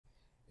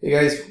Hey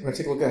guys, we're going to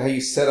take a look at how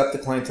you set up the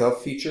clientele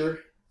feature.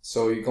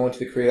 So you go into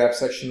the create app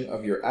section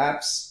of your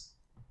apps,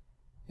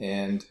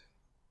 and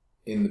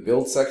in the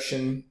build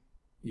section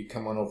you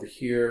come on over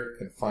here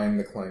and find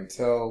the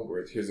clientele,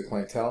 where here's the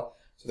clientele.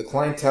 So the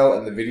clientele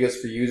and the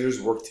videos for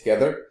users work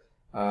together.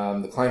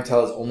 The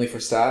clientele is only for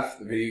staff,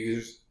 the video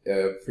users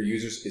for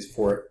users is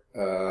for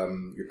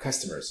your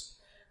customers.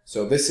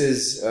 So this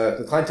is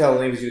the clientele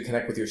enables you to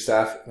connect with your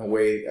staff in a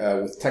way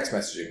with text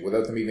messaging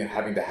without them even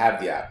having to have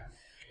the app.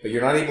 But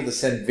you're not able to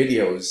send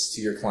videos to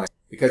your client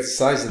because the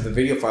size of the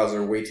video files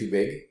are way too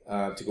big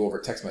to go over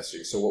text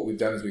messaging. So what we've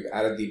done is we've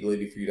added the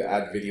ability for you to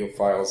add video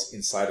files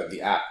inside of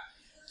the app.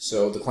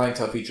 So the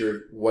clientele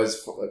feature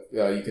was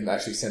you can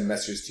actually send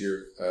messages to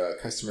your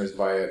customers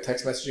via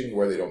text messaging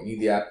where they don't need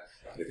the app.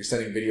 But if you're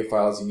sending video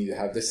files, you need to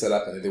have this set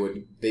up, and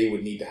they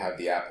would need to have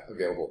the app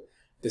available.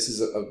 This is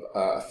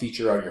a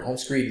feature on your home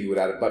screen. You would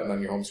add a button on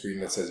your home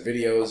screen that says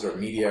videos or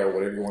media or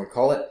whatever you want to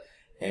call it.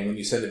 And when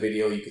you send a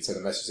video, you can send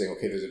a message saying,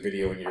 okay, there's a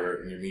video in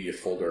your media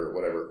folder or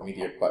whatever,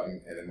 media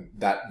button, and then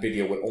that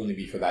video would only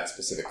be for that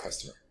specific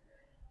customer.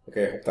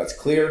 Okay, I hope that's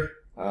clear.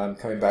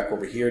 Coming back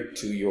over here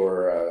to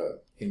your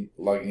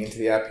logging into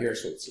the app here,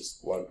 so let's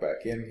just log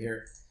back in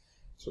here.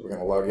 So we're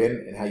going to log in,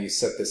 and how you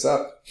set this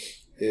up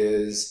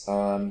is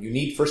you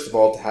need, first of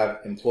all, to have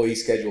employee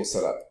schedule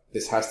set up.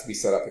 This has to be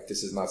set up. If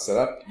this is not set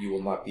up, you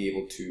will not be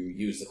able to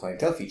use the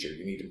clientele feature.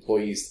 You need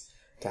employees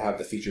to have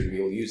the feature to be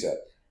able to use that.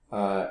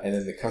 And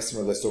then the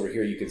customer list over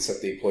here, you can set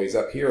the employees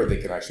up here, or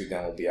they can actually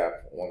download the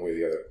app one way or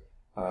the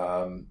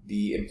other.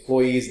 The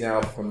employees now,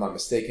 if I'm not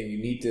mistaken, you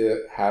need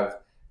to have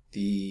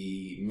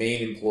the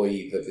main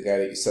employee, the guy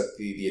that you set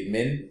the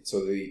admin. So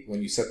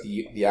when you set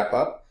the app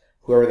up,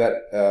 whoever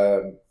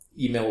that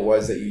email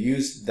was that you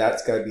used,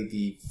 that's got to be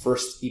the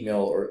first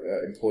email or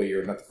employee,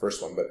 or not the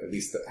first one, but at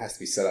least that has to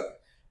be set up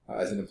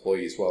as an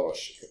employee as well.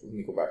 Let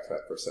me go back to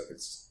that for a second.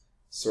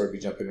 Sorry to be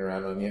jumping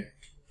around on you.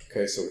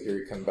 Okay, so here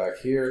we come back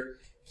here.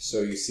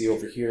 So you see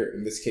over here,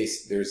 in this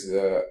case, there's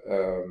the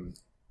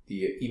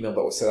email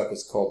that was set up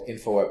was called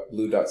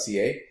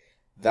info@blue.ca.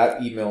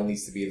 That email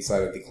needs to be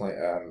inside of the client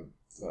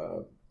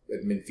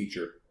admin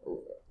feature,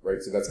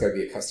 right? So that's got to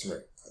be a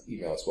customer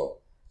email as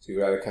well. So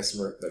you add a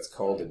customer that's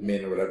called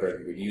admin or whatever,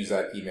 and you would use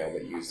that email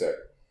that you use there.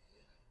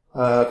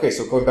 Okay,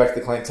 so going back to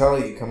the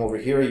clientele, you come over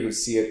here, you would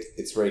see it.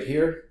 It's right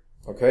here.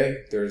 Okay,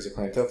 there's the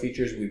clientele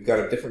features. We've got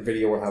a different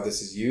video on how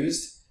this is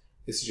used.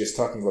 This is just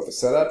talking about the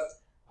setup.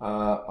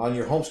 On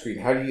your home screen,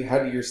 how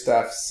do your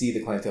staff see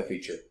the clientele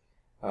feature?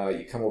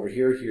 You come over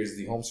here. Here's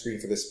the home screen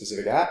for this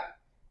specific app,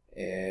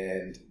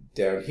 and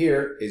down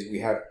here is we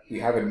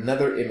have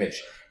another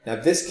image.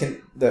 Now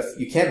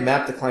you can't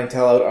map the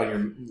clientele out on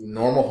your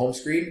normal home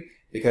screen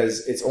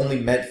because it's only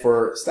meant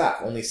for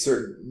staff. Only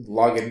certain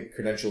login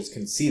credentials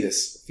can see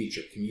this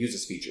feature, can use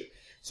this feature.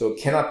 So it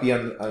cannot be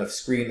on a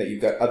screen that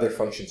you've got other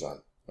functions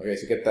on. Okay,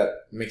 so get that.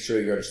 Make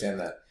sure you understand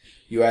that.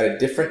 You add a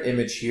different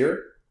image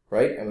here.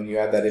 Right, and when you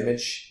add that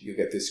image, you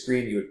get this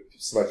screen. You would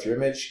select your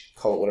image,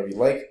 call it whatever you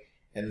like,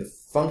 and the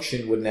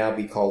function would now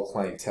be called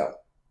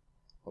clientele.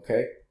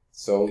 Okay,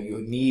 so you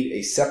need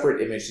a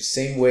separate image, the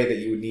same way that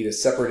you would need a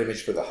separate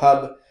image for the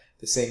hub,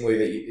 the same way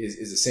that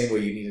is the same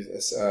way you need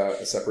a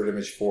separate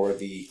image for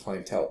the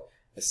clientele.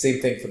 The same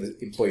thing for the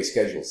employee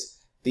schedules.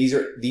 These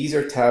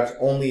are tabs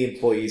only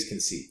employees can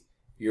see.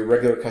 Your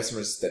regular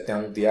customers that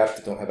download the app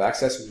that don't have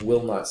access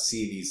will not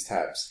see these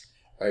tabs.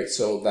 Right,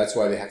 so that's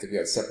why they have to be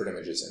on separate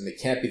images, and they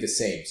can't be the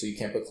same. So you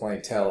can't put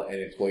clientele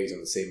and employees on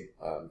the same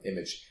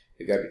image.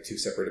 They've got to be two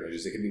separate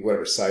images. They can be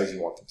whatever size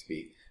you want them to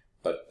be,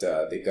 but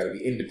they've got to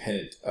be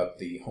independent of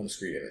the home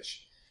screen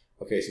image.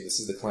 Okay, so this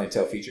is the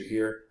clientele feature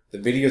here. The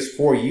videos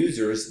for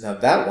users, now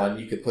that one,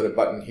 you could put a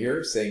button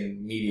here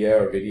saying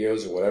media or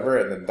videos or whatever,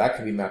 and then that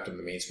can be mapped on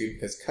the main screen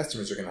because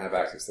customers are going to have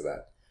access to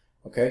that.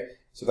 Okay,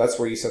 so that's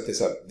where you set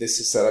this up. This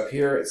is set up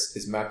here.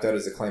 It's mapped out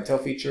as a clientele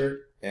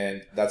feature.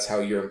 And that's how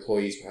your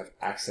employees will have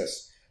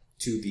access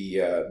to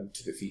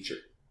the feature.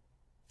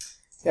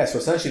 Yeah, so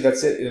essentially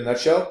that's it in a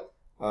nutshell.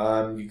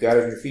 You've got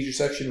it in your feature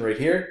section right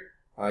here.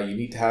 You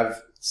need to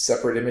have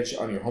separate image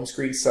on your home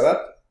screen set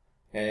up,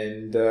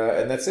 and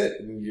that's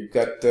it. And you're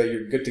good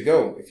to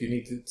go. If you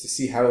need to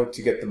see how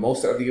to get the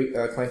most out of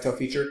the clientele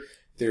feature,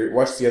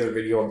 watch the other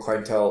video on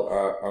clientele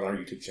on our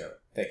YouTube channel.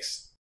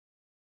 Thanks.